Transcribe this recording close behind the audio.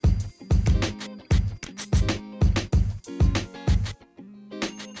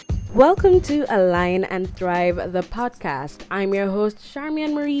Welcome to Align and Thrive, the podcast. I'm your host,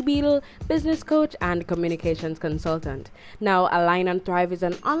 Charmian Marie Beadle, business coach and communications consultant. Now, Align and Thrive is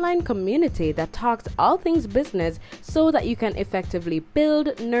an online community that talks all things business so that you can effectively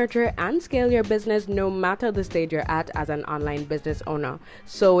build, nurture, and scale your business no matter the stage you're at as an online business owner.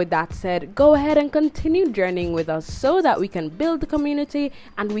 So, with that said, go ahead and continue journeying with us so that we can build the community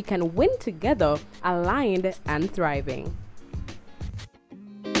and we can win together, aligned and thriving.